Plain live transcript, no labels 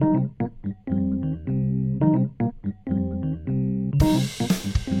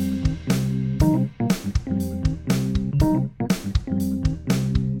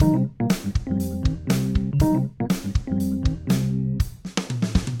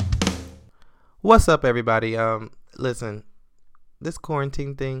What's up, everybody? Listen, this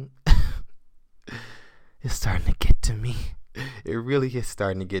quarantine thing is starting to get to me. It really is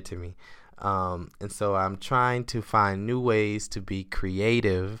starting to get to me. And so I'm trying to find new ways to be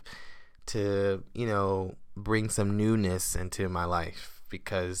creative, to, bring some newness into my life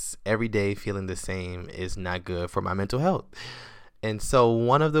because every day feeling the same is not good for my mental health. And so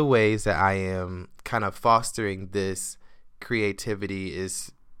one of the ways that I am kind of fostering this creativity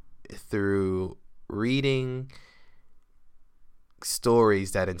is through reading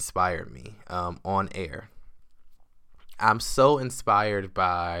stories that inspire me on air. I'm so inspired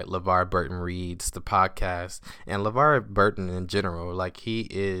by LeVar Burton Reads, the podcast, and LeVar Burton in general. Like, he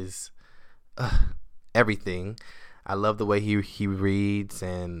is everything. I love the way he reads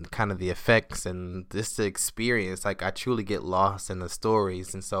and kind of the effects and just the experience. Like, I truly get lost in the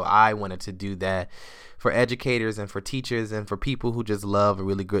stories. And so I wanted to do that for educators and for teachers and for people who just love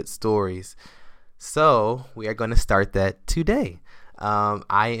really good stories. So we are going to start that today.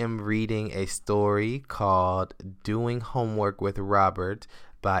 I am reading a story called Doing Homework with Robert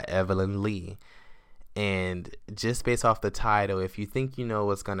by Evelyn Lee. And just based off the title, if you think you know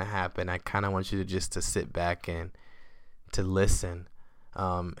what's going to happen, I kind of want you to just to sit back and to listen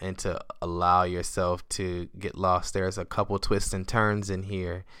and to allow yourself to get lost. There's a couple twists and turns in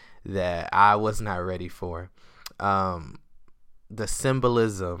here that I was not ready for. The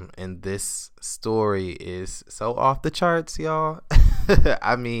symbolism in this story is so off the charts, y'all.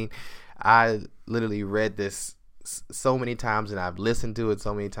 I mean, I literally read this so many times and I've listened to it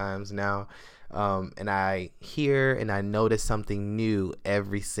so many times now. And I hear and I notice something new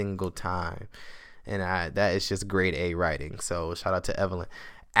every single time. And that is just grade A writing. So shout out to Evelyn.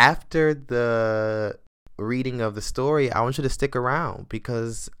 After the reading of the story, I want you to stick around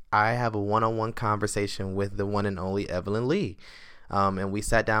because I have a one-on-one conversation with the one and only Evelyn Lee. And we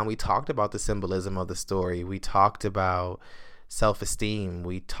sat down, we talked about the symbolism of the story. We talked about self-esteem.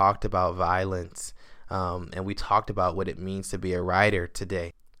 We talked about violence. And we talked about what it means to be a writer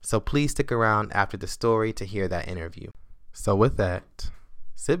today. So please stick around after the story to hear that interview. So with that,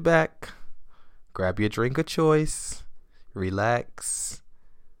 sit back, grab your drink of choice, relax,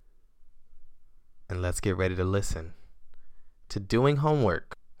 and let's get ready to listen to Doing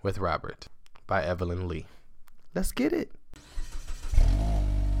Homework with Robert by Evelyn Lee. Let's get it.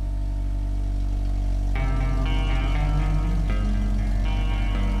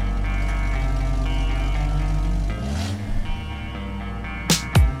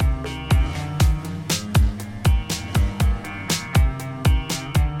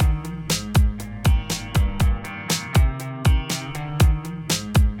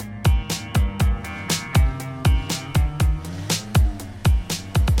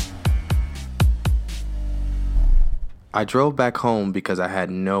 I drove back home because I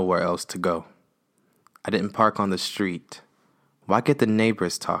had nowhere else to go. I didn't park on the street. Why get the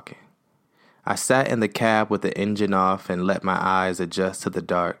neighbors talking? I sat in the cab with the engine off and let my eyes adjust to the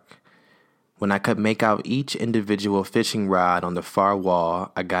dark. When I could make out each individual fishing rod on the far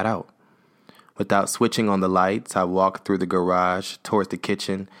wall, I got out. Without switching on the lights, I walked through the garage towards the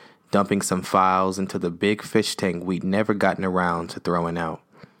kitchen, dumping some files into the big fish tank we'd never gotten around to throwing out.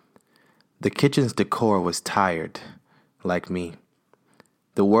 The kitchen's decor was tired. Like me.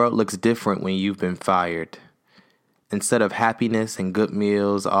 The world looks different when you've been fired. Instead of happiness and good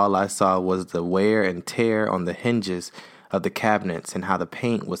meals, all I saw was the wear and tear on the hinges of the cabinets and how the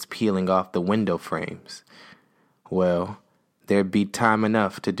paint was peeling off the window frames. Well, there'd be time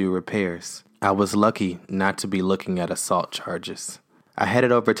enough to do repairs. I was lucky not to be looking at assault charges. I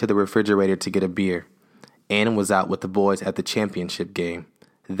headed over to the refrigerator to get a beer. Ann was out with the boys at the championship game.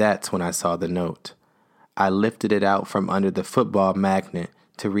 That's when I saw the note. I lifted it out from under the football magnet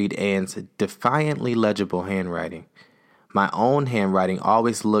to read Ann's defiantly legible handwriting. My own handwriting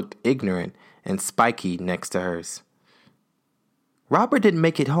always looked ignorant and spiky next to hers. Robert didn't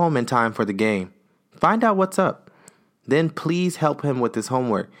make it home in time for the game. Find out what's up. Then please help him with his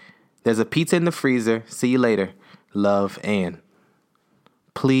homework. There's a pizza in the freezer. See you later. Love, Ann.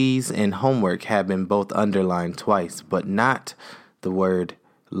 Please and homework have been both underlined twice, but not the word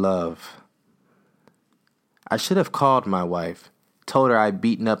love. I should have called my wife, told her I'd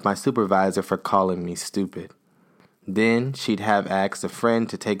beaten up my supervisor for calling me stupid. Then she'd have asked a friend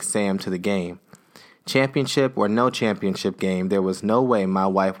to take Sam to the game. Championship or no championship game, there was no way my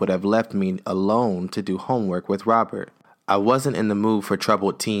wife would have left me alone to do homework with Robert. I wasn't in the mood for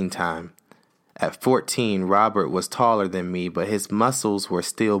troubled teen time. At 14, Robert was taller than me, but his muscles were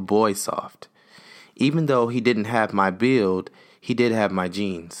still boy soft. Even though he didn't have my build, he did have my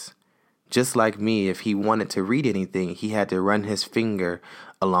genes. Just like me, if he wanted to read anything, he had to run his finger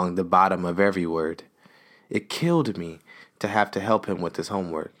along the bottom of every word. It killed me to have to help him with his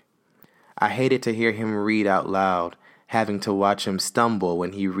homework. I hated to hear him read out loud, having to watch him stumble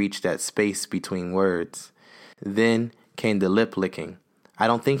when he reached that space between words. Then came the lip licking. I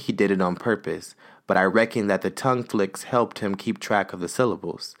don't think he did it on purpose, but I reckon that the tongue flicks helped him keep track of the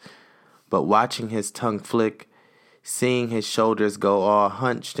syllables. But watching his tongue flick, seeing his shoulders go all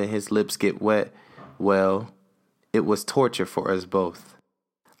hunched and his lips get wet, well, it was torture for us both.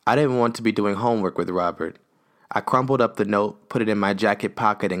 I didn't want to be doing homework with Robert. I crumpled up the note, put it in my jacket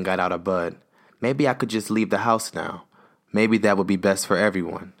pocket, and got out of bed. Maybe I could just leave the house now. Maybe that would be best for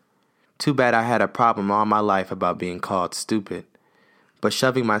everyone. Too bad I had a problem all my life about being called stupid. But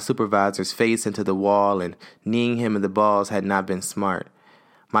shoving my supervisor's face into the wall and kneeing him in the balls had not been smart.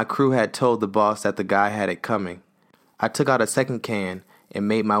 My crew had told the boss that the guy had it coming. I took out a second can and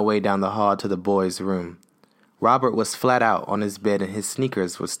made my way down the hall to the boys' room. Robert was flat out on his bed and his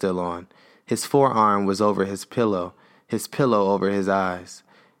sneakers were still on. His forearm was over his pillow over his eyes.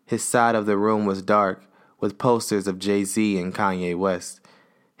 His side of the room was dark, with posters of Jay-Z and Kanye West.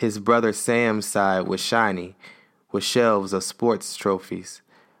 His brother Sam's side was shiny, with shelves of sports trophies.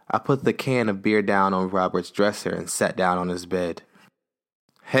 I put the can of beer down on Robert's dresser and sat down on his bed.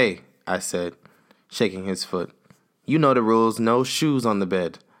 "Hey," I said, shaking his foot. "You know the rules, no shoes on the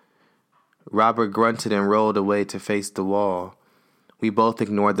bed." Robert grunted and rolled away to face the wall. We both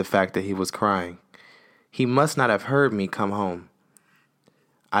ignored the fact that he was crying. He must not have heard me come home.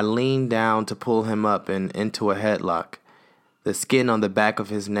 I leaned down to pull him up and into a headlock. The skin on the back of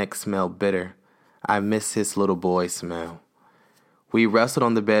his neck smelled bitter. I miss his little boy smell. We wrestled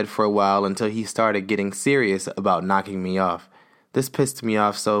on the bed for a while until he started getting serious about knocking me off. This pissed me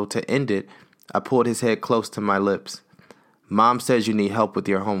off, so to end it, I pulled his head close to my lips. "Mom says you need help with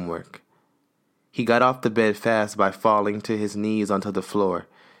your homework." He got off the bed fast by falling to his knees onto the floor.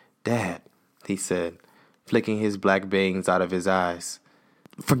 "Dad," he said, flicking his black bangs out of his eyes.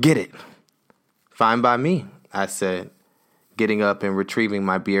 "Forget it." "Fine by me," I said, getting up and retrieving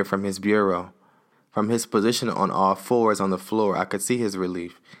my beer from his bureau. From his position on all fours on the floor, I could see his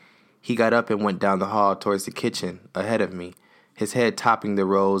relief. He got up and went down the hall towards the kitchen, ahead of me, his head topping the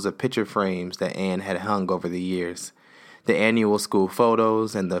rows of picture frames that Anne had hung over the years. The annual school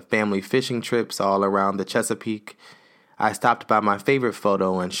photos and the family fishing trips all around the Chesapeake. I stopped by my favorite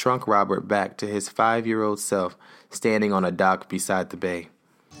photo and shrunk Robert back to his 5-year-old self standing on a dock beside the bay.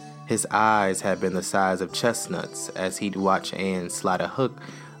 His eyes had been the size of chestnuts as he'd watch Anne slide a hook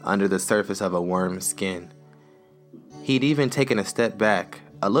under the surface of a worm's skin. He'd even taken a step back,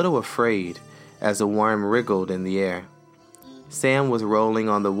 a little afraid, as the worm wriggled in the air. Sam was rolling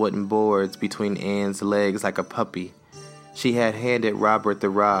on the wooden boards between Anne's legs like a puppy. She had handed Robert the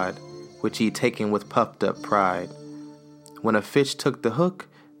rod, which he'd taken with puffed-up pride. When a fish took the hook,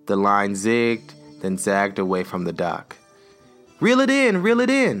 the line zigged, then zagged away from the dock. "Reel it in, reel it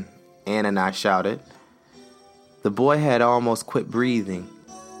in," Anne and I shouted. The boy had almost quit breathing.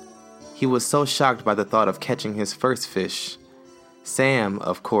 He was so shocked by the thought of catching his first fish. Sam,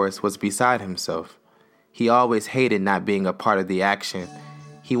 of course, was beside himself. He always hated not being a part of the action.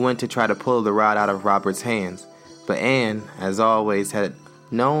 He went to try to pull the rod out of Robert's hands. But Anne, as always, had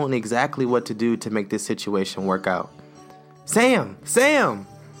known exactly what to do to make this situation work out. "Sam! Sam!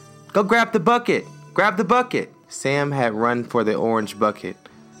 Go grab the bucket! Grab the bucket!" Sam had run for the orange bucket.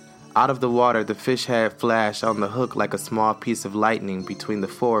 Out of the water, the fish had flashed on the hook like a small piece of lightning between the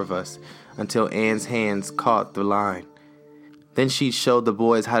four of us until Anne's hands caught the line. Then she showed the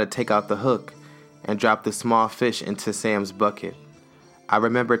boys how to take out the hook and drop the small fish into Sam's bucket. I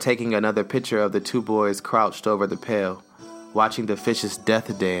remember taking another picture of the two boys crouched over the pail, watching the fish's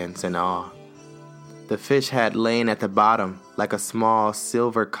death dance in awe. The fish had lain at the bottom like a small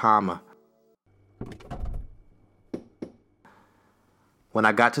silver comma. When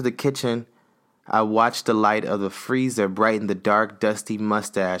I got to the kitchen, I watched the light of the freezer brighten the dark, dusty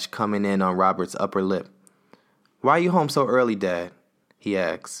mustache coming in on Robert's upper lip. "Why are you home so early, Dad?" he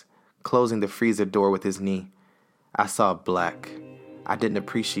asked, closing the freezer door with his knee. I saw black. I didn't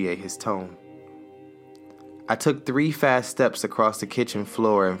appreciate his tone. I took 3 fast steps across the kitchen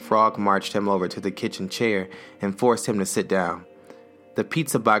floor and frog marched him over to the kitchen chair and forced him to sit down. The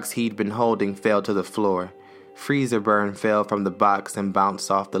pizza box he'd been holding fell to the floor. Freezer burn fell from the box and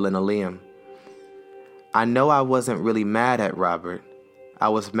bounced off the linoleum. I know I wasn't really mad at Robert. I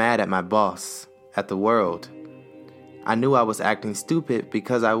was mad at my boss, at the world. I knew I was acting stupid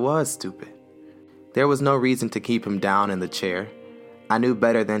because I was stupid. There was no reason to keep him down in the chair. I knew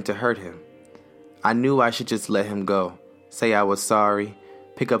better than to hurt him. I knew I should just let him go, say I was sorry,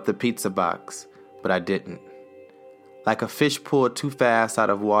 pick up the pizza box, but I didn't. Like a fish pulled too fast out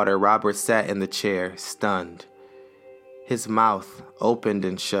of water, Robert sat in the chair, stunned. His mouth opened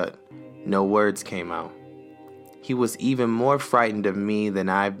and shut. No words came out. He was even more frightened of me than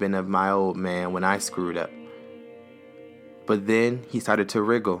I've been of my old man when I screwed up. But then he started to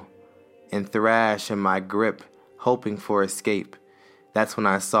wriggle and thrash in my grip, hoping for escape. That's when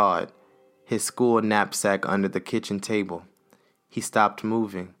I saw it, his school knapsack under the kitchen table. He stopped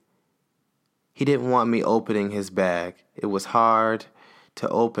moving. He didn't want me opening his bag. It was hard to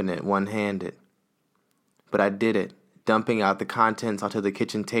open it one-handed. But I did it, dumping out the contents onto the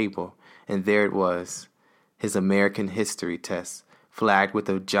kitchen table, and there it was, his American history test, flagged with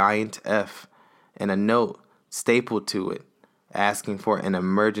a giant F and a note stapled to it, asking for an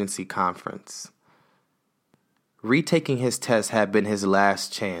emergency conference. Retaking his test had been his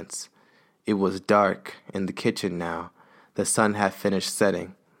last chance. It was dark in the kitchen now. The sun had finished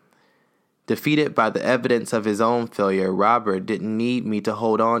setting. Defeated by the evidence of his own failure, Robert didn't need me to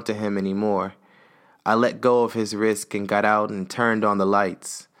hold on to him anymore. I let go of his wrist and got out and turned on the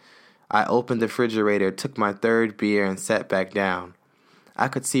lights. I opened the refrigerator, took my third beer, and sat back down. I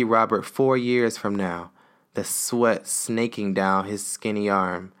could see Robert 4 years from now, the sweat snaking down his skinny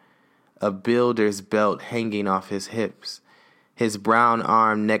arm, a builder's belt hanging off his hips, his brown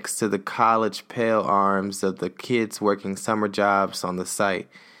arm next to the college pale arms of the kids working summer jobs on the site.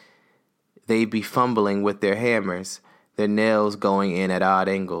 They'd be fumbling with their hammers, their nails going in at odd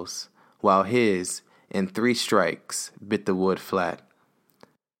angles, while his, in 3 strikes, bit the wood flat.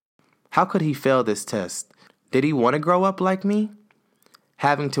 How could he fail this test? Did he want to grow up like me?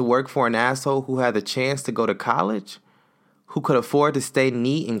 Having to work for an asshole who had the chance to go to college? Who could afford to stay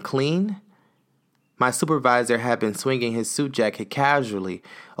neat and clean? My supervisor had been swinging his suit jacket casually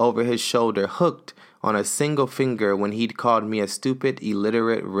over his shoulder, hooked on a single finger when he'd called me a stupid,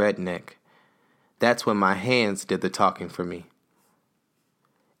 illiterate redneck. That's when my hands did the talking for me.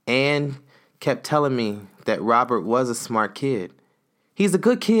 Anne kept telling me that Robert was a smart kid. He's a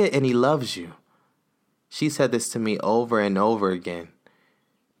good kid and he loves you. She said this to me over and over again.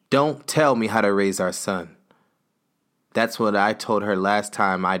 Don't tell me how to raise our son. That's what I told her last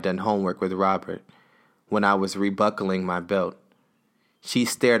time I'd done homework with Robert, when I was rebuckling my belt. She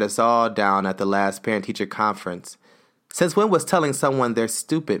stared us all down at the last parent-teacher conference. Since when was telling someone they're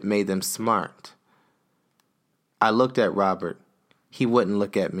stupid made them smart? I looked at Robert. He wouldn't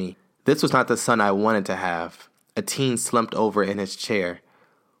look at me. This was not the son I wanted to have. A teen slumped over in his chair.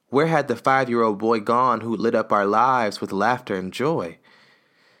 Where had the 5-year-old boy gone who lit up our lives with laughter and joy?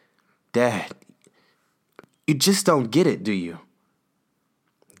 Dad, you just don't get it, do you?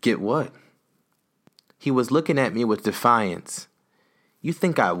 Get what? He was looking at me with defiance. You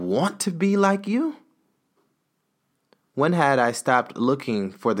think I want to be like you? When had I stopped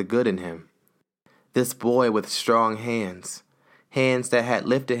looking for the good in him? This boy with strong hands, hands that had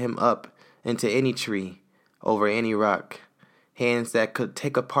lifted him up into any tree, over any rock, hands that could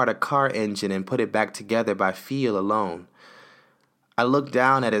take apart a car engine and put it back together by feel alone. I looked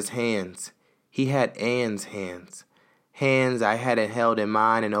down at his hands. He had Anne's hands. Hands I hadn't held in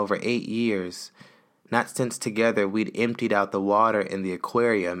mine in over 8 years, not since together we'd emptied out the water in the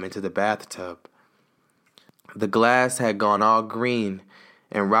aquarium into the bathtub. The glass had gone all green,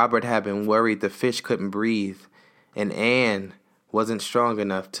 and Robert had been worried the fish couldn't breathe, and Anne wasn't strong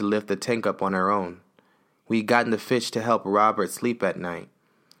enough to lift the tank up on her own. We'd gotten the fish to help Robert sleep at night.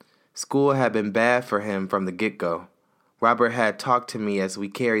 School had been bad for him from the get-go. Robert had talked to me as we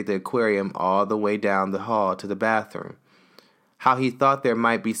carried the aquarium all the way down the hall to the bathroom. How he thought there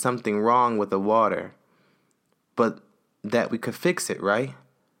might be something wrong with the water, but that we could fix it, right?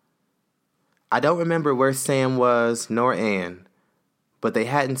 I don't remember where Sam was, nor Anne, but they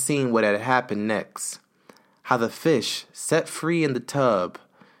hadn't seen what had happened next. How the fish, set free in the tub,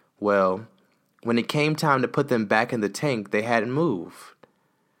 well, when it came time to put them back in the tank, they hadn't moved.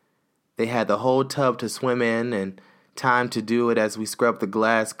 They had the whole tub to swim in and time to do it as we scrubbed the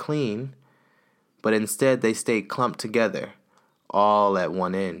glass clean, but instead they stayed clumped together, all at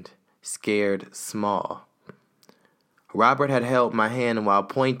one end, scared small. Robert had held my hand while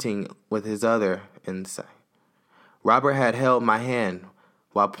pointing with his other inside. Robert had held my hand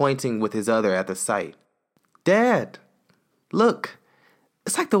while pointing with his other at the site. Dad, look,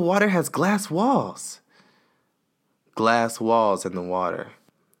 it's like the water has glass walls. Glass walls in the water.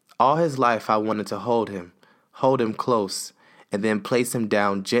 All his life I wanted to hold him close, and then place him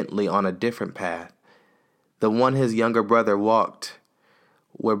down gently on a different path, the one his younger brother walked,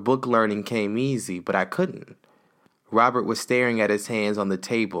 where book learning came easy, but I couldn't. Robert was staring at his hands on the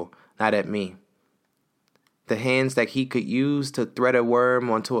table, not at me. The hands that he could use to thread a worm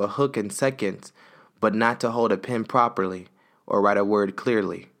onto a hook in seconds, but not to hold a pen properly or write a word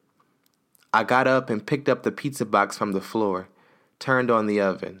clearly. I got up and picked up the pizza box from the floor, turned on the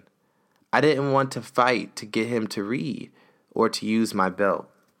oven. I didn't want to fight to get him to read or to use my belt.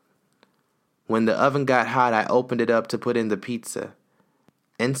 When the oven got hot, I opened it up to put in the pizza.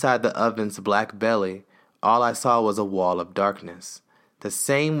 Inside the oven's black belly, all I saw was a wall of darkness. The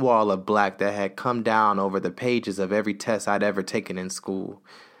same wall of black that had come down over the pages of every test I'd ever taken in school.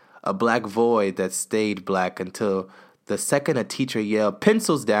 A black void that stayed black until the second a teacher yelled,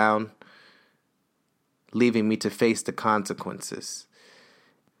 "Pencils down!" leaving me to face the consequences.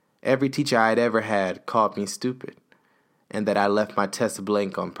 Every teacher I had ever had called me stupid, and that I left my test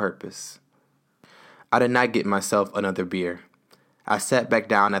blank on purpose. I did not get myself another beer. I sat back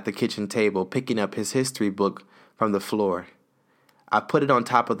down at the kitchen table, picking up his history book from the floor. I put it on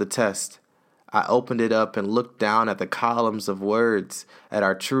top of the test. I opened it up and looked down at the columns of words, at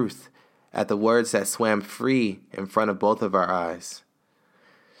our truth, at the words that swam free in front of both of our eyes.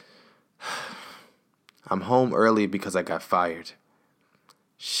 I'm home early because I got fired.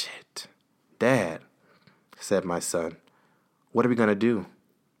 Shit. Dad, said my son, what are we going to do?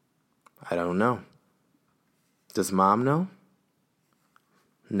 I don't know. Does Mom know?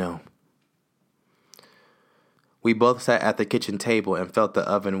 No. We both sat at the kitchen table and felt the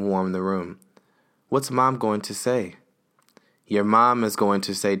oven warm the room. What's Mom going to say? Your mom is going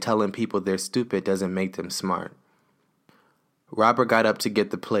to say telling people they're stupid doesn't make them smart. Robert got up to get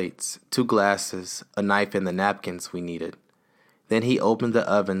the plates, 2 glasses, a knife, and the napkins we needed. Then he opened the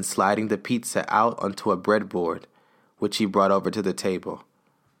oven, sliding the pizza out onto a breadboard, which he brought over to the table.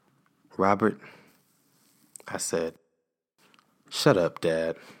 Robert, I said. Shut up,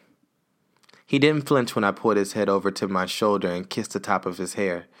 Dad. He didn't flinch when I put his head over to my shoulder and kissed the top of his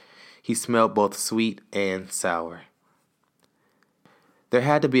hair. He smelled both sweet and sour. There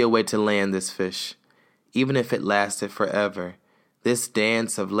had to be a way to land this fish, even if it lasted forever. This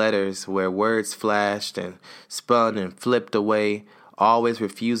dance of letters where words flashed and spun and flipped away, always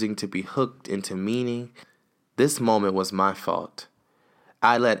refusing to be hooked into meaning. This moment was my fault.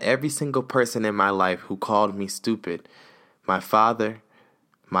 I let every single person in my life who called me stupid, my father,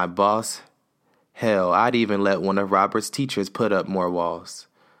 my boss, hell, I'd even let one of Robert's teachers put up more walls.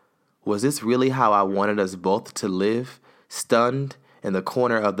 Was this really how I wanted us both to live, stunned in the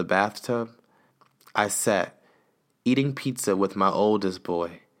corner of the bathtub? I sat, eating pizza with my oldest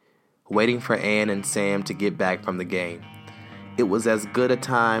boy, waiting for Ann and Sam to get back from the game. It was as good a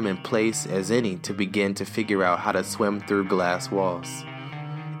time and place as any to begin to figure out how to swim through glass walls.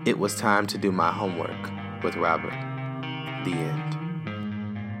 It was time to do my homework with Robert. The end.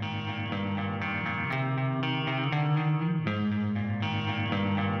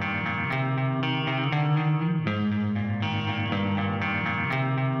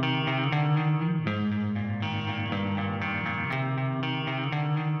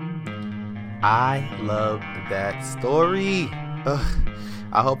 I loved that story. Ugh,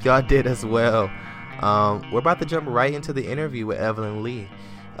 I hope y'all did as well. We're about to jump right into the interview with Evelyn Lee.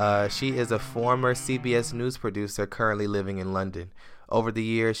 She is a former CBS News producer currently living in London. Over the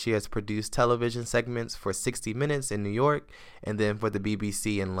years, she has produced television segments for 60 Minutes in New York and then for the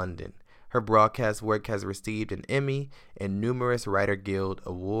BBC in London. Her broadcast work has received an Emmy and numerous Writer Guild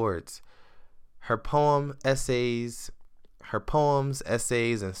awards. Her poems, essays,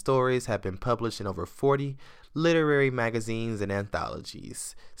 and stories have been published in over 40 literary magazines and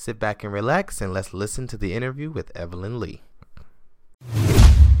anthologies. Sit back and relax, and let's listen to the interview with Evelyn Lee.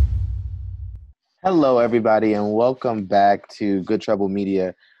 Hello, everybody, and welcome back to Good Trouble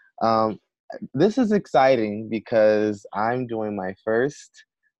Media. This is exciting because I'm doing my first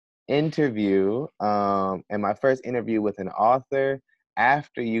interview, and my first interview with an author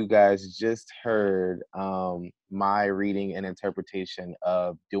after you guys just heard my reading and interpretation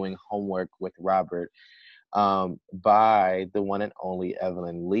of Doing Homework with Robert by the one and only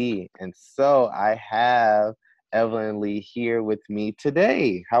Evelyn Lee. And so I have Evelyn Lee here with me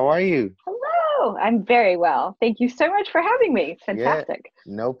today. How are you? Hello, I'm very well. Thank you so much for having me. Fantastic.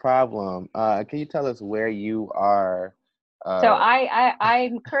 Yeah, no problem. Can you tell us where you are? So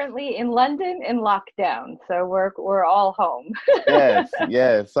I'm currently in London in lockdown. So we're all home. Yes.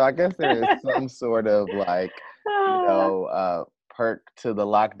 So I guess there is some sort of perk to the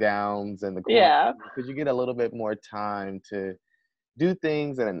lockdowns and the quarantine because you get a little bit more time to do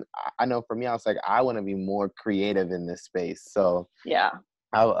things. And I know for me, I was like, I want to be more creative in this space. So yeah.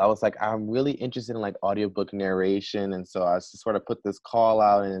 I was like, I'm really interested in like audiobook narration. And so I just sort of put this call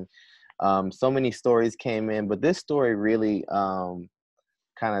out and so many stories came in, but this story really kind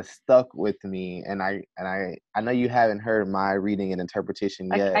kind of stuck with me, and I know you haven't heard my reading and interpretation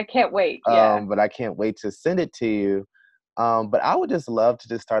I yet, can't wait. Yeah. but I can't wait to send it to you. But I would just love to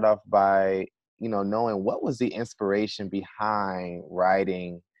just start off by, knowing what was the inspiration behind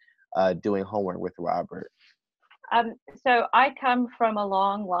writing, doing homework with Robert. So I come from a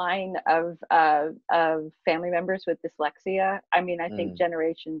long line of family members with dyslexia. I mean, I think Mm,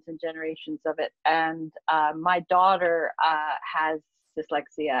 generations and generations of it. And my daughter has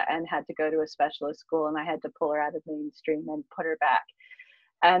dyslexia and had to go to a specialist school, and I had to pull her out of mainstream and put her back.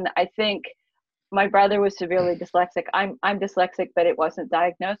 And I think my brother was severely dyslexic. I'm dyslexic, but it wasn't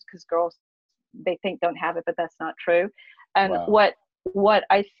diagnosed because girls, they think, don't have it, but that's not true. And wow. what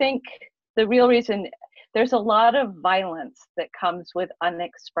I think the real reason, there's a lot of violence that comes with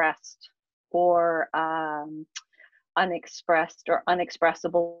or unexpressed or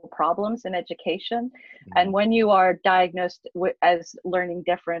unexpressible problems in education. And Mhm. when you are diagnosed as learning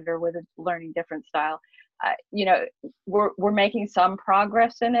different or with a learning different style, you know, we're making some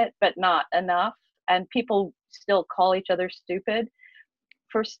progress in it, but not enough. And people still call each other stupid.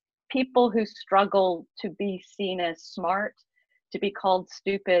 For people who struggle to be seen as smart, to be called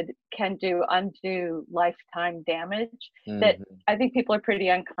stupid can do undue lifetime damage that Mhm. I think people are pretty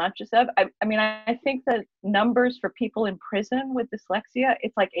unconscious of. I mean, I think the numbers for people in prison with dyslexia,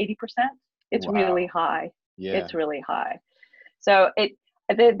 it's like 80%. It's really Wow. high. Yeah. It's really high. So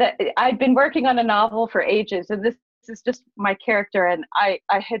I'd been working on a novel for ages, and this is just my character, and I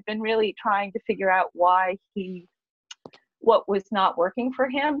had been really trying to figure out what was not working for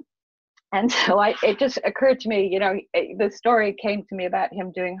him. And so it just occurred to me, the story came to me about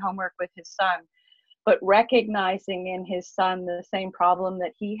him doing homework with his son, but recognizing in his son the same problem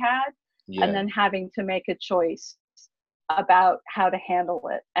that he had, and Yeah. then having to make a choice about how to handle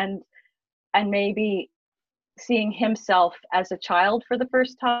it, and maybe seeing himself as a child for the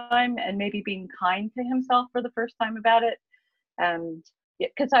first time, and maybe being kind to himself for the first time about it. And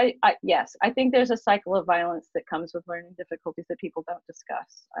because yes, I think there's a cycle of violence that comes with learning difficulties that people don't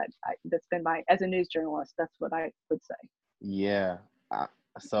discuss. That's been as a news journalist, that's what I would say. Yeah. Uh,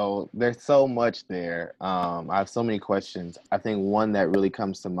 so there's so much there. I have so many questions. I think one that really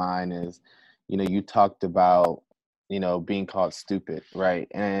comes to mind is, you talked about, being called stupid, right?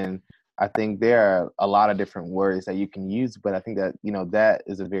 And I think there are a lot of different words that you can use, but I think that, that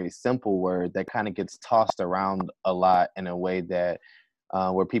is a very simple word that kind of gets tossed around a lot in a way that,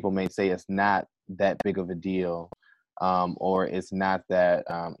 where people may say it's not that big of a deal, or it's not that,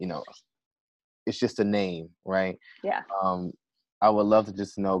 it's just a name, right? Yeah. Um, I would love to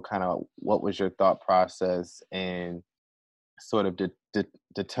just know kind of what was your thought process and sort of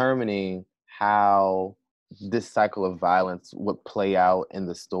determining how this cycle of violence would play out in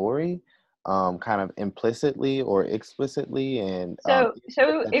the story, kind of implicitly or explicitly, and if So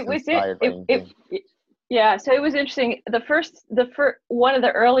that's it was it inspired by it, it, anything. it yeah, so it was interesting. The first one of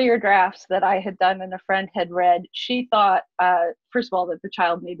the earlier drafts that I had done and a friend had read, she thought, first of all, that the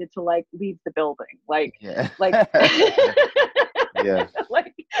child needed to like leave the building, Yeah. like Yeah.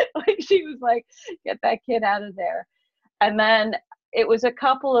 like like she was like, get that kid out of there. And then it was a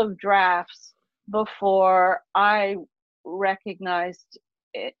couple of drafts before I recognized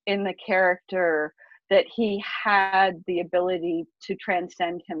in the character that he had the ability to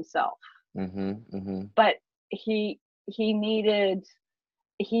transcend himself, Mhm. Mhm. but he he needed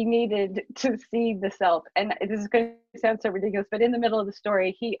he needed to see the self. And this is going to sound so ridiculous, but in the middle of the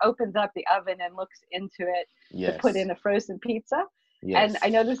story, he opens up the oven and looks into it to put Yes. in a frozen pizza. And I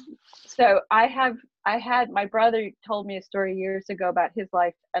Yes. know this, so I had my brother told me a story years ago about his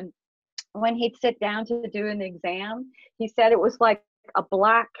life, and when he'd sit down to do an exam, he said it was like a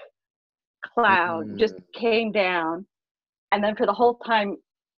black cloud just Mm. came down, and then for the whole time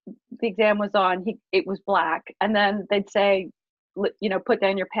the exam was on, it was black, and then they'd say, put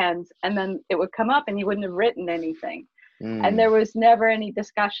down your pens, and then it would come up and he wouldn't have written anything. And Mm. there was never any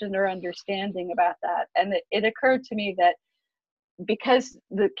discussion or understanding about that. And it occurred to me that because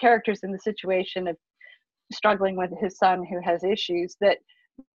the characters in the situation of struggling with his son who has issues, that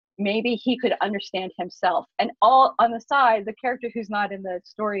maybe he could understand himself. And all on the side, the character who's not in the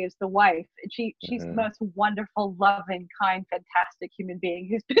story is the wife. And she's the Mhm. most wonderful, loving, kind, fantastic human being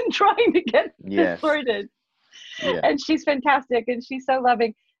who's been trying to get this Yes. sorted. Yeah. And she's fantastic and she's so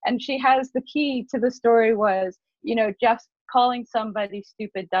loving. And she has the key to the story was, just calling somebody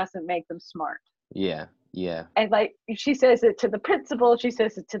stupid doesn't make them smart. Yeah. Yeah. And like she says it to the principal, she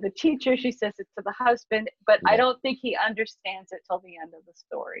says it to the teacher, she says it to the husband, but I Yeah. don't think he understands it till the end of the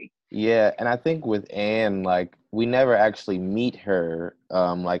story. Yeah, and I think with Anne, like we never actually meet her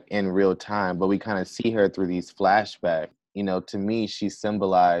like in real time, but we kind of see her through these flashbacks. to me, she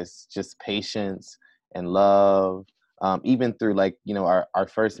symbolized just patience and love. Even through like, our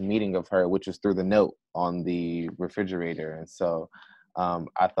first meeting of her, which was through the note on the refrigerator. And so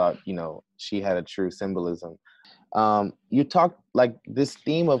I thought, she had a true symbolism. You talked like this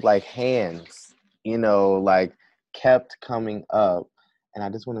theme of like hands, like kept coming up. And I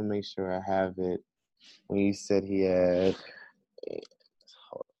just want to make sure I have it when you said he had.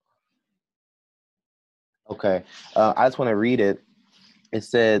 Okay. I just want to read it. It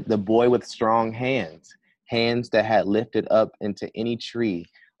said, the boy with strong hands, hands that had lifted up into any tree,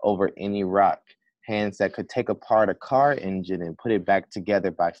 over any rock, hands that could take apart a car engine and put it back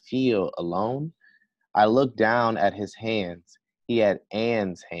together by feel alone. I looked down at his hands. He had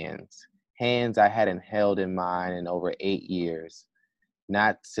Anne's hands, hands I hadn't held in mine in over 8 years.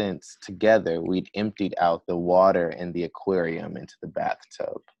 Not since together we'd emptied out the water in the aquarium into the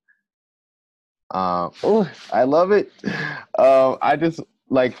bathtub. Oh, I love it. I just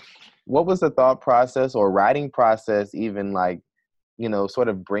like, what was the thought process or writing process, even like, sort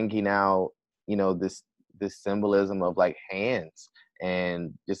of bringing out, this symbolism of like hands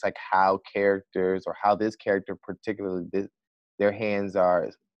and just like how characters or how this character particularly their hands are,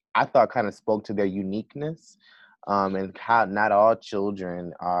 I thought kind of spoke to their uniqueness, and how not all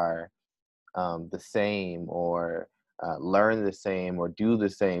children are the same or learn the same or do the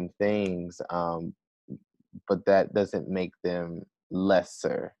same things, but that doesn't make them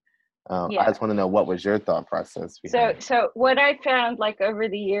lesser. I Yeah. just want to know, what was your thought process behind it? So what I found, like over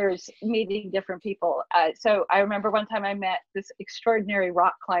the years meeting different people, so I remember one time I met this extraordinary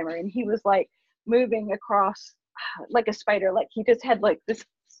rock climber, and he was like moving across like a spider, like he just had like this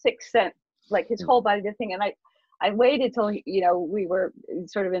sixth sense, like his whole body did thing. And I waited till we were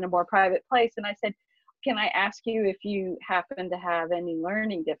sort of in a more private place, and I said, can I ask you if you happen to have any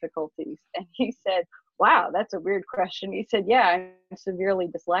learning difficulties? And he said, wow, that's a weird question. He said, yeah, I'm severely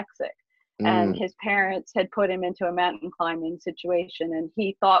dyslexic. And Mm, his parents had put him into a mountain climbing situation, and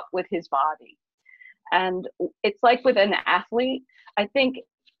he thought with his body. And it's like with an athlete, I think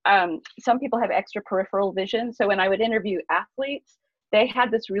some people have extra peripheral vision. So when I would interview athletes, they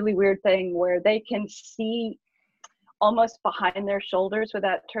had this really weird thing where they can see almost behind their shoulders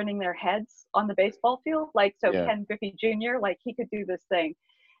without turning their heads on the baseball field. Like, so yeah. Ken Griffey Jr., like he could do this thing.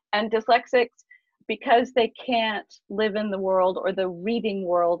 And dyslexics, because they can't live in the world, or the reading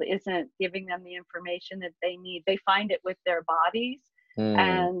world isn't giving them the information that they need, they find it with their bodies. Mm,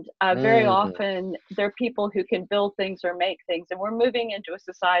 And very mm, often they're people who can build things or make things. And we're moving into a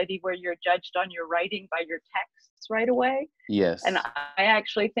society where you're judged on your writing by your texts right away. And yes. I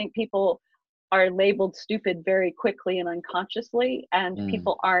actually think people are labeled stupid very quickly and unconsciously, and Mm,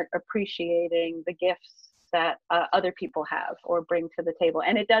 people aren't appreciating the gifts that other people have or bring to the table.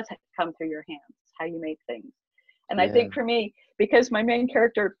 And it does come through your hands, how you make things. And I yeah. think for me, because my main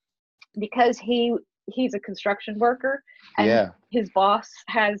character, because he's a construction worker, and Yeah. his boss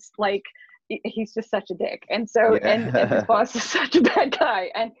has like, he's just such a dick, and so and his Yeah. boss is such a bad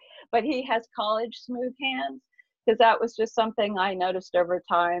guy, and but he has college smooth hands, because that was just something I noticed over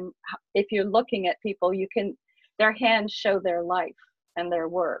time. If you're looking at people, you can, their hands show their life and their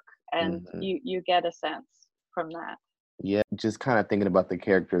work, and Mhm. you get a sense from that. Yeah, just kind of thinking about the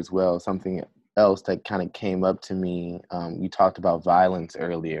character as well. Something else that kind of came up to me. You talked about violence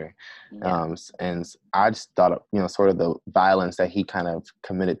earlier, Yeah. I just thought of, sort of the violence that he kind of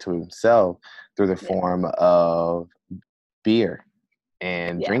committed to himself through the Yeah. form of beer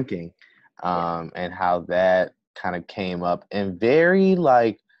and Yeah. drinking, Yeah. and how that kind of came up in very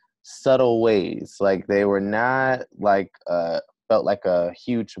like subtle ways. Like they were not like felt like a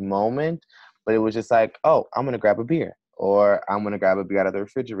huge moment, but it was just like, oh, I'm gonna grab a beer, or I'm gonna grab a beer out of the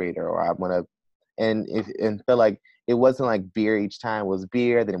refrigerator, or I'm gonna, and felt like it wasn't like beer each time. It was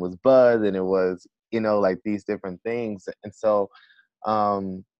beer, then it was Bud, then it was, like these different things. And so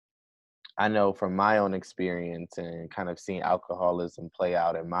um I know from my own experience and kind of seeing alcoholism play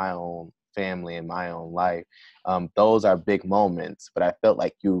out in my own family and my own life, those are big moments. But I felt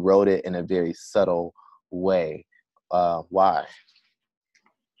like you wrote it in a very subtle way. Why?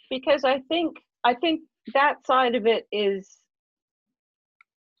 Because I think that side of it is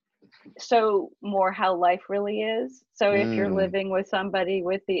so more how life really is. So if you're Mm, living with somebody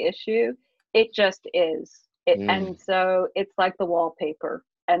with the issue, it just is. And mm, so it's like the wallpaper.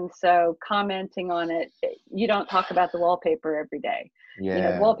 And so commenting on it, you don't talk about the wallpaper every day. The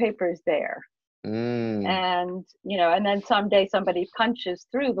yeah. wallpaper is there. Mm, And, and then someday somebody punches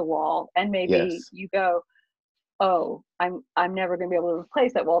through the wall, and maybe yes. you go, oh, I'm never going to be able to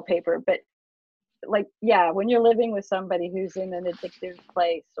replace that wallpaper. But like, yeah, when you're living with somebody who's in an addictive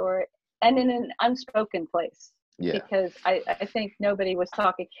place, or and in an unspoken place, Yeah. because I think nobody was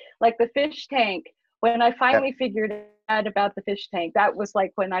talking. Like the fish tank, when I Yep. finally figured out about the fish tank, that was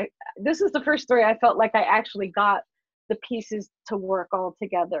like this is the first story I felt like I actually got the pieces to work all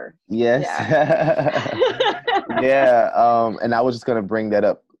together. Yes. Yeah. Yeah. And I was just gonna bring that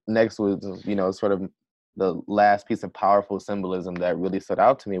up next with, sort of the last piece of powerful symbolism that really stood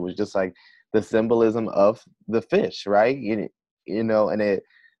out to me was just like the symbolism of the fish, right? And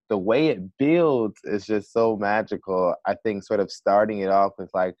the way it builds is just so magical. I think sort of starting it off with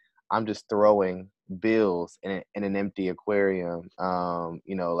like, I'm just throwing bills in an empty aquarium,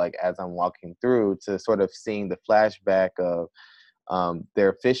 like as I'm walking through, to sort of seeing the flashback of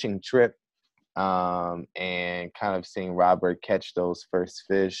their fishing trip, and kind of seeing Robert catch those first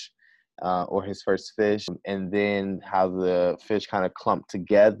fish, or his first fish, and then how the fish kind of clump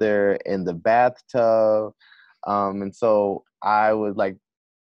together in the bathtub. And so I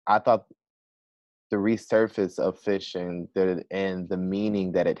thought the resurface of fish and the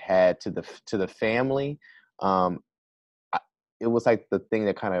meaning that it had to the family, um, it was like the thing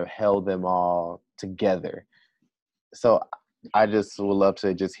that kind of held them all together. So I just would love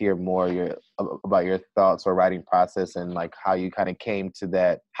to just hear more about your thoughts or writing process, and like how you kind of came to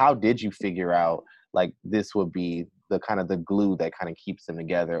that. How did you figure out like this would be the kind of the glue that kind of keeps them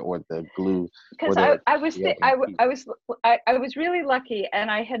together, or the glue, or Because the I, other piece? I was really lucky, and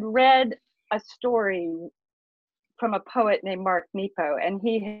I had read a story from a poet named Mark Nepo, and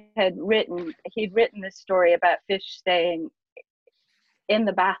he'd written this story about fish staying in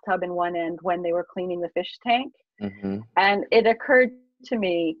the bathtub in one end when they were cleaning the fish tank. Mm-hmm. And it occurred to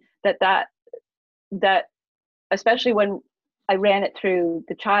me that especially when I ran it through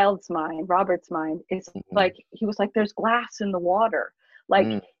the child's mind, Robert's mind, it's Mm-hmm. like he was like, there's glass in the water. Like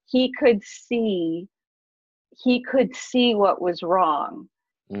Mm, he could see what was wrong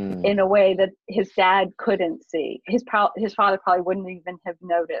mm, in a way that his dad couldn't see. His father probably wouldn't even have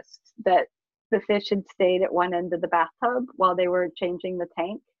noticed that the fish had stayed at one end of the bathtub while they were changing the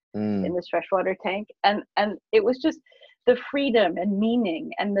tank, in mm. this freshwater tank. And it was just the freedom and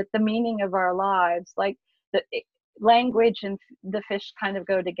meaning, and that the meaning of our lives, like language and the fish kind of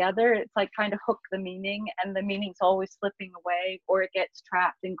go together. It's like trying to hook the meaning, and the meaning's always slipping away, or it gets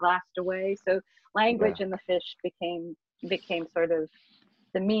trapped and glassed away. So Yeah. language and the fish became sort of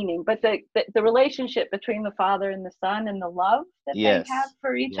the meaning. But the relationship between the father and the son, and the love that they have Yes.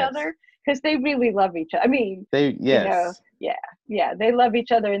 for each Yes. other, because they really love each other. I mean, Yes. yeah, they love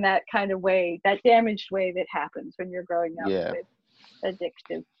each other in that kind of way, that damaged way that happens when you're growing up Yeah. with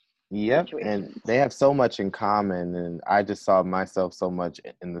addictive Yep, and situations. they have so much in common, and I just saw myself so much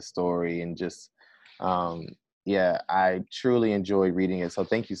in the story, and just, um, yeah, I truly enjoy reading it. So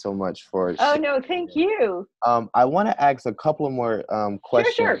thank you so much for Oh sharing. no, thank you. I want to ask a couple of more Sure, sure.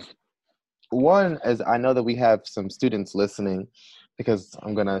 questions. One is, I know that we have some students listening, because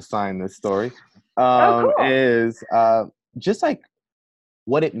I'm gonna assign this story. Oh, cool. Is just like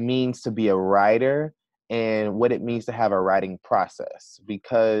what it means to be a writer, and what it means to have a writing process.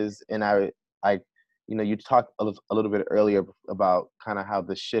 Because, and I you talked a little bit earlier about kind of how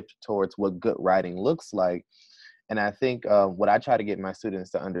the shift towards what good writing looks like. And I think what I try to get my students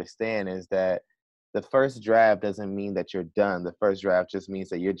to understand is that the first draft doesn't mean that you're done. The first draft just means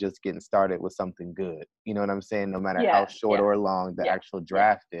that you're just getting started with something good. You know what I'm saying? No matter how Yeah, short yeah, or long the yeah, actual yeah,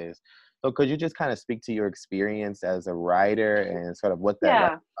 draft is. So could you just kind of speak to your experience as a writer, and sort of what that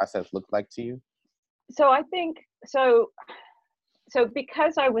writing yeah. process looked like to you? So I think so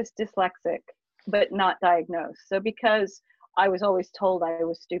because I was dyslexic but not diagnosed. So because I was always told I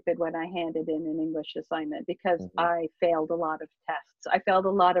was stupid when I handed in an English assignment, because Hmm. I failed a lot of tests. I failed a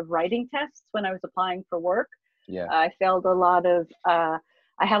lot of writing tests when I was applying for work. Yeah. I failed a lot of I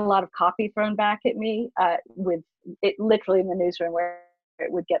had a lot of copy thrown back at me, with it literally in the newsroom, where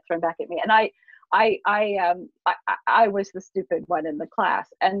it would get thrown back at me. And I was the stupid one in the class.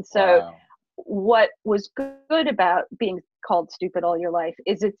 And so Wow. what was good about being called stupid all your life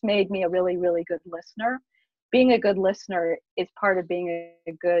is it's made me a really, really good listener. Being a good listener is part of being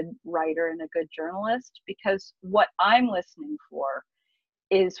a good writer and a good journalist, because what I'm listening for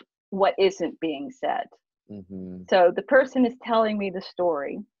is what isn't being said. Hmm. So the person is telling me the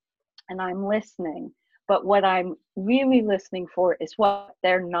story and I'm listening, but what I'm really listening for is what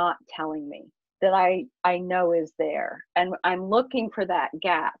they're not telling me, that I know is there. And I'm looking for that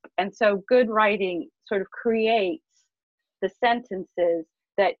gap. And so good writing sort of creates the sentences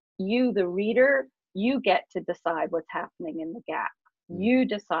that you, the reader, you get to decide what's happening in the gap. You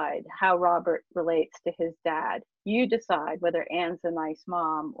decide how Robert relates to his dad. You decide whether Anne's a nice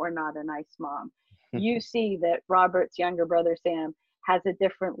mom or not a nice mom. You see that Robert's younger brother, Sam, has a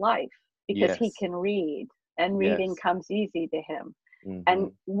different life because he Yes. can read. and reading Yes. comes easy to him. And Hmm.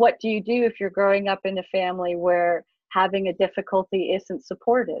 what do you do if you're growing up in a family where having a difficulty isn't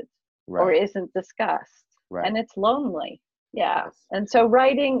supported or Right. isn't discussed? Right. And it's lonely. Yeah. Yes. And so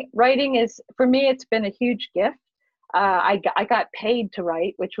writing is, for me, it's been a huge gift. I got paid to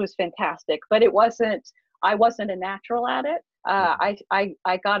write, which was fantastic, but I wasn't a natural at it. Mhm.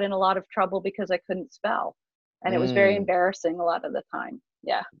 I got in a lot of trouble because I couldn't spell, and it was very Mm, embarrassing a lot of the time.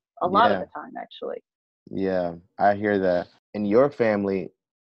 Yeah, a lot of yeah. the time, actually. Yeah. I hear that. In your family,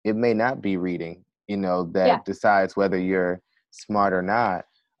 it may not be reading, Yeah. that decides whether you're smart or not.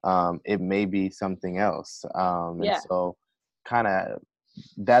 It may be something else. And Yeah. so kind of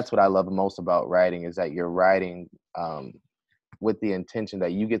that's what I love most about writing is that you're writing with the intention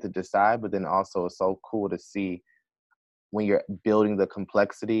that you get to decide, but then also it's so cool to see when you're building the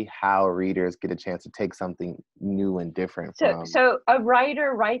complexity, how readers get a chance to take something new and different So from. so a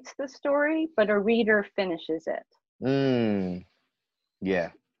writer writes the story, but a reader finishes it. Mm,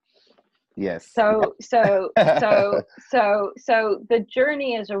 yeah, yes, So so yep. so so so the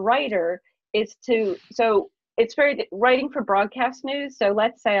journey as a writer is to, so it's very writing for broadcast news. So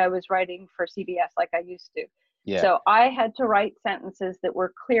let's say I was writing for CBS like I used to. Yeah, So I had to write sentences that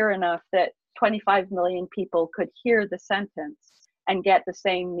were clear enough that 25 million people could hear the sentence and get the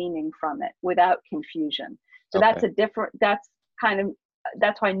same meaning from it without confusion. So okay. kind of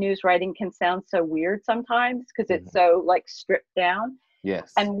that's why news writing can sound so weird sometimes, because it's Mhm. so like stripped down.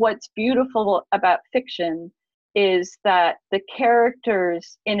 Yes. And what's beautiful about fiction is that the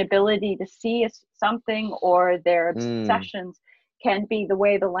characters' inability to see something or their Mm, obsessions can be the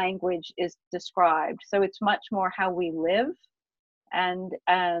way the language is described. So it's much more how we live, and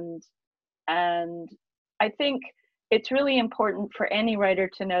and and I think it's really important for any writer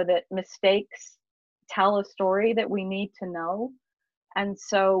to know that mistakes tell a story that we need to know. And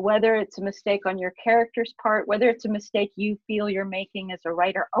so, whether it's a mistake on your character's part, whether it's a mistake you feel you're making as a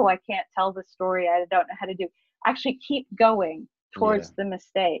writer, oh, I can't tell the story, I don't know how to do, actually keep going yeah. towards the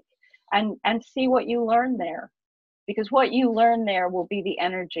mistake, and see what you learn there, because what you learn there will be the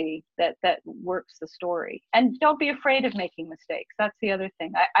energy that works the story. And don't be afraid of making mistakes. That's the other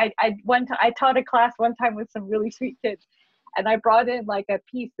thing. I taught a class one time with some really sweet kids, and I brought in like a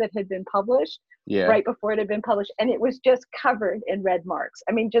piece that had been published Yeah. right before it had been published, and it was just covered in red marks.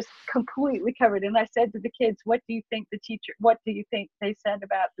 I mean, just completely covered. And I said to the kids, what do you think they said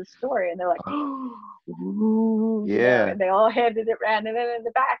about the story? And they're like, oh, ooh, Yeah. and they all handed it around. And then in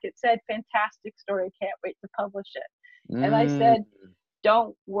the back it said, fantastic story, can't wait to publish it. And I Mm, said,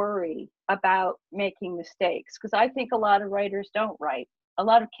 don't worry about making mistakes, because I think a lot of writers don't write. A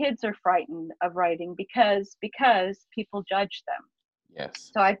lot of kids are frightened of writing because people judge them.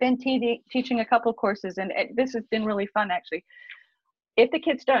 yes. So I've been teaching a couple courses, and this has been really fun, actually. If the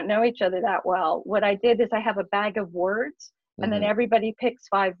kids don't know each other that well, what I did is I have a bag of words, and then Hmm. everybody picks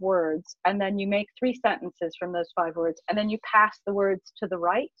 5 words, and then you make 3 sentences from those 5 words, and then you pass the words to the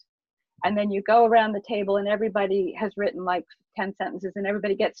right, and then you go around the table, and everybody has written like 10 sentences, and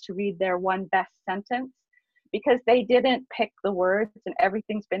everybody gets to read their one best sentence, because they didn't pick the words and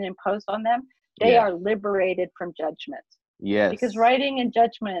everything's been imposed on them. They Yeah. are liberated from judgment, because Yes. writing and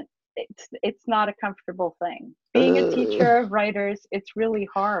judgment, it's not a comfortable thing. Being a Ugh. teacher of writers, it's really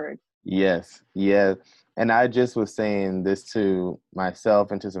hard. Yes, yeah. And I just was saying this to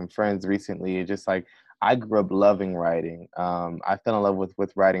myself and to some friends recently. It's just like I grew up loving writing. I fell in love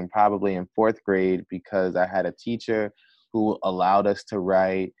with writing probably in fourth grade because I had a teacher who allowed us to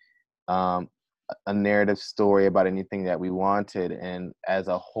write a narrative story about anything that we wanted. And as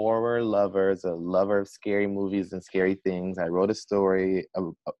a horror lover, as a lover of scary movies and scary things, I wrote a story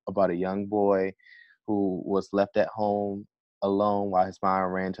about a young boy who was left at home alone while his mom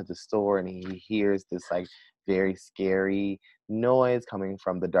ran to the store, and he hears this like very scary noise coming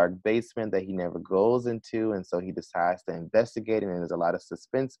from the dark basement that he never goes into, and so he decides to investigate, and there's a lot of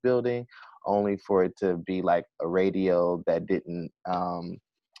suspense building, only for it to be like a radio that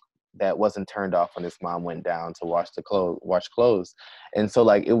wasn't turned off when his mom went down to wash clothes. And so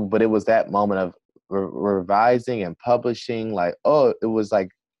like but it was that moment of revising and publishing, like, oh, it was like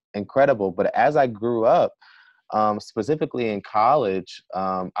incredible. But as I grew up, specifically in college,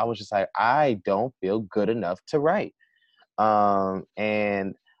 I was just like, I don't feel good enough to write.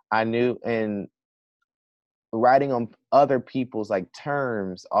 And I knew, and writing on other people's like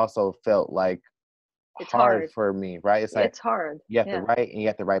terms also felt like It's hard hard. for me, right? It's like It's hard. you have to Yeah. write, and you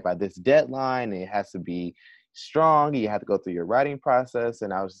have to write by this deadline, and it has to be strong. You have to go through your writing process.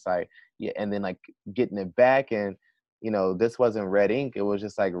 And I was just like, yeah, and then like getting it back. And this wasn't red ink. It was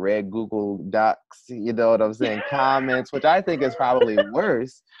just like red Google Docs, you know what I'm saying? Comments, which I think is probably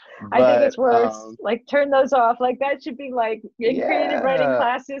worse. I think But it's worse. Like, turn those off. Like, that should be like in creative writing yeah.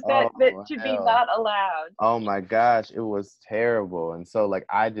 classes, that Oh, should be hell. not allowed. Oh my gosh, it was terrible. And so like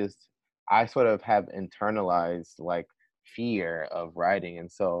I sort of have internalized like fear of writing.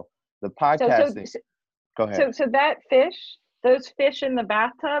 And so the So podcasting, go ahead. so that those fish in the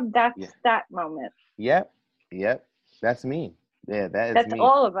bathtub, that's Yeah. that moment. Yep. That's me. Yeah, that is That's me.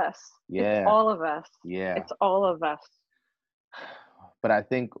 all of us. Yeah. It's all of us. Yeah. It's all of us. But I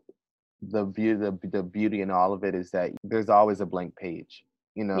think the beauty in all of it is that there's always a blank page.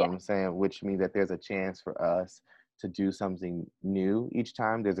 You know what I'm saying? Which means that there's a chance for us to do something new each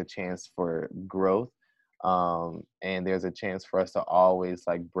time. There's a chance for growth. And there's a chance for us to always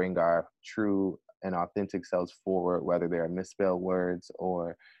like bring our true and authentic selves forward, whether they're misspelled words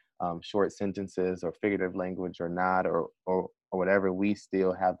or short sentences or figurative language or not, or whatever. We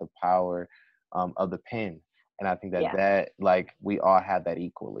still have the power of the pen. And I think that like we all have that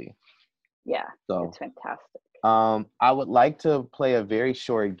equally. Yeah, so it's fantastic. I would like to play a very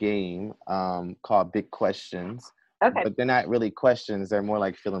short game called Big Questions. Okay. But they're not really questions. They're more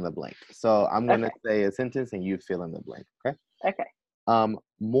like fill in the blank. So I'm going to say a sentence and you fill in the blank. Okay? Okay.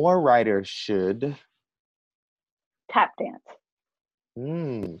 More writers should tap dance.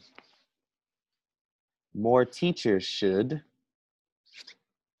 More teachers should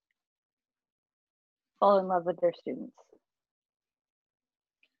fall in love with their students.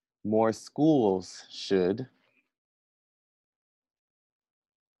 More schools should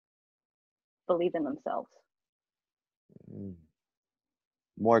believe in themselves.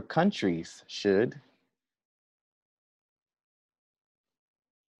 More countries should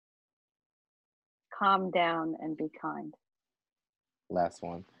calm down and be kind. Last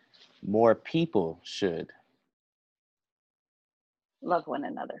one. More people should love one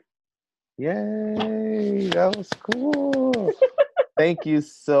another. Yay, that was cool. Thank you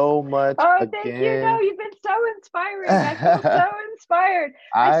so much. Thank you. No, you've been so inspiring. I feel so inspired.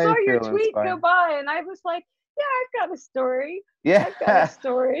 I saw your tweet go by and I was like, yeah, I've got a story. Yeah, I've got a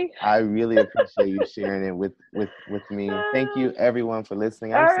story. I really appreciate you sharing it with me. Thank you, everyone, for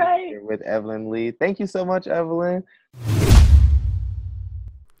listening. I'm sitting here with Evelyn Lee. Thank you so much, Evelyn.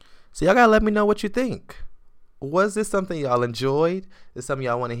 So y'all gotta let me know what you think. Was this something y'all enjoyed? Is something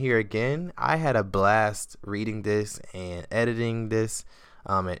y'all want to hear again? I had a blast reading this and editing this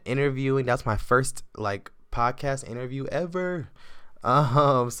and interviewing. That's my first podcast interview ever.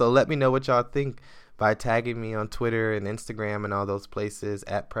 So let me know what y'all think by tagging me on Twitter and Instagram and all those places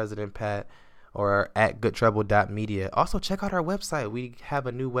at President Pat or at goodtrouble.media. Also check out our website. We have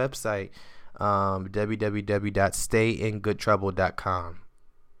a new website, www.stayingoodtrouble.com.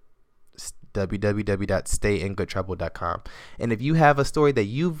 www.stayingoodtrouble.com. And if you have a story that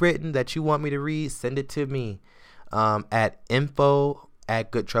you've written that you want me to read, send it to me at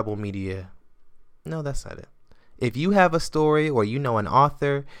info@goodtroublemedia. No, that's not it. If you have a story or you know an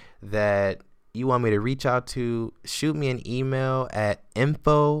author that you want me to reach out to, shoot me an email at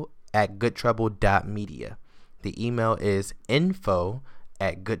info@goodtrouble.media. The email is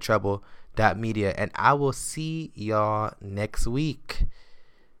info@goodtrouble.media, and I will see y'all next week.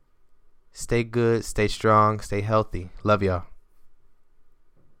 Stay good, stay strong, stay healthy. Love y'all.